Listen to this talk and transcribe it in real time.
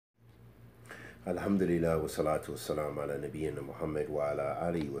Alhamdulillah wa salatu wa salam ala nabiyyina Muhammad wa ala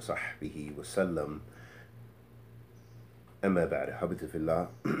alihi wa sahbihi wa sallam. Amma ba'd, habita fillah.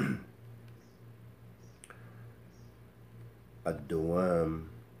 Ad-dawam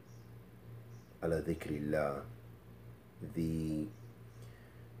ala dhikrillah, the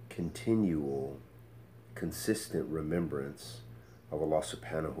continual, consistent remembrance of Allah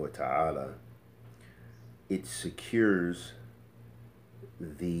subhanahu wa ta'ala, it secures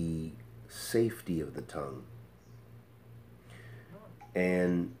the safety of the tongue.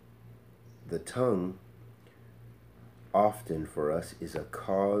 And the tongue often for us is a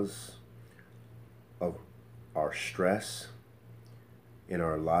cause of our stress in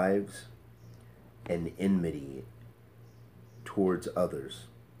our lives and enmity towards others.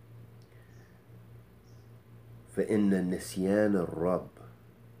 فإن نسيان الرب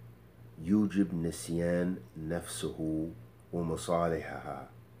يوجب نسيان نفسه ومصالحها.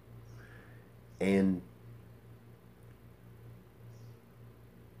 And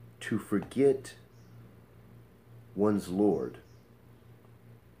to forget one's Lord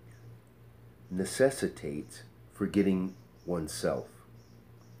necessitates forgetting oneself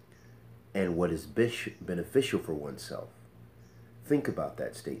and what is beneficial for oneself. Think about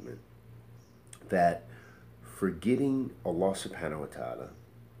that statement, that forgetting Allah subhanahu wa ta'ala,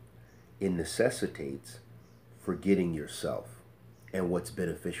 it necessitates forgetting yourself and what's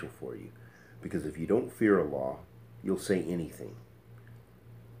beneficial for you. Because if you don't fear Allah, you'll say anything.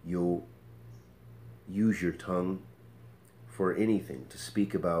 You'll use your tongue for anything, to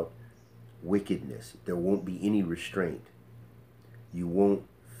speak about wickedness. There won't be any restraint. You won't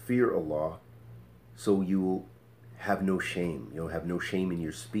fear Allah, so you will have no shame. You'll have no shame in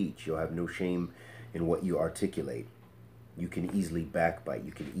your speech. You'll have no shame in what you articulate. You can easily backbite.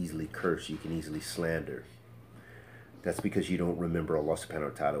 You can easily curse. You can easily slander. That's because you don't remember Allah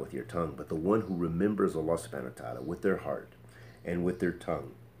subhanahu wa ta'ala with your tongue. But the one who remembers Allah subhanahu wa ta'ala with their heart and with their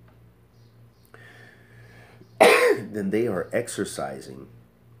tongue, then they are exercising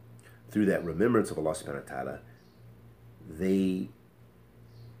through that remembrance of Allah subhanahu wa ta'ala, they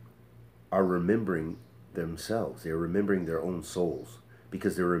are remembering themselves. They're remembering their own souls,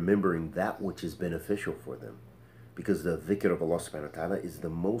 because they're remembering that which is beneficial for them. Because the dhikr of Allah subhanahu wa ta'ala is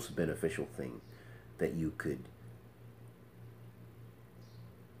the most beneficial thing that you could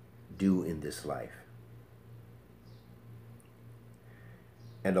do in this life.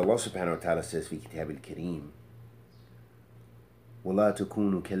 And Allah subhanahu wa ta'ala says, fi kitab al-kareem, وَلَا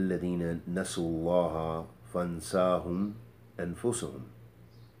تَكُونُوا كَالَّذِينَ نَسُوا اللَّهَ فَانْسَاهُمْ أَنفُسَهُمْ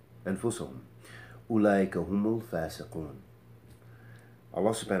أُولَٰئِكَ هُمُ الْفَاسِقُونَ.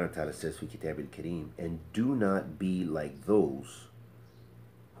 Allah subhanahu wa ta'ala says, fi kitab al-kareem, and do not be like those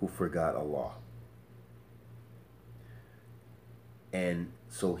who forgot Allah. And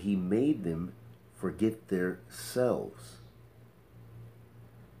so He made them forget their selves.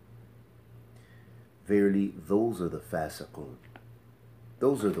 Verily, those are the fasiqun.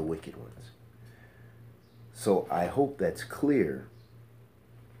 Those are the wicked ones. So I hope that's clear,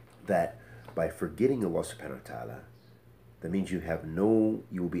 that by forgetting Allah subhanahu wa ta'ala, that means you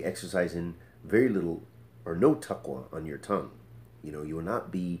will be exercising very little or no taqwa on your tongue. You will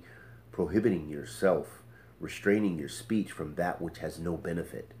not be prohibiting yourself, restraining your speech from that which has no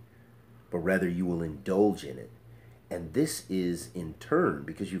benefit, but rather you will indulge in it. And this is in turn,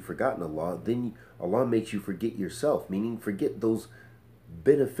 because you've forgotten Allah, then Allah makes you forget yourself, meaning forget those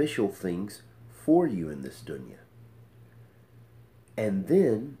beneficial things for you in this dunya. And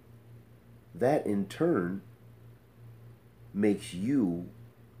then that in turn makes you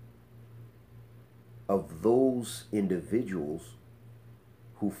of those individuals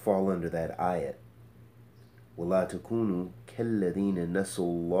who fall under that ayat. وَلَا تَكُونُوا كَالَّذِينَ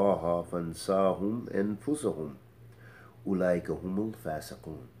نَسُوا اللَّهَ فَانْسَاهُمْ أَنفُسَهُمْ أُولَٰئِكَ هُمُ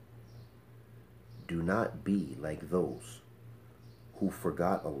الْفَاسِقُونَ. Do not be like those who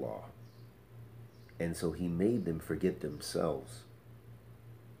forgot Allah, and so He made them forget themselves.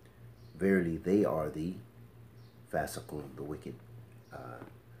 Verily, they are the fasiqun, the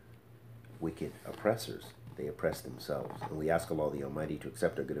wicked oppressors. They oppress themselves. And we ask Allah the Almighty to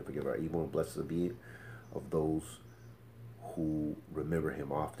accept our good and forgive our evil, and bless the be of those who remember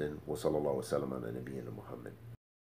Him often. Wa sallallahu wa sallam ala nabiyyina Muhammad.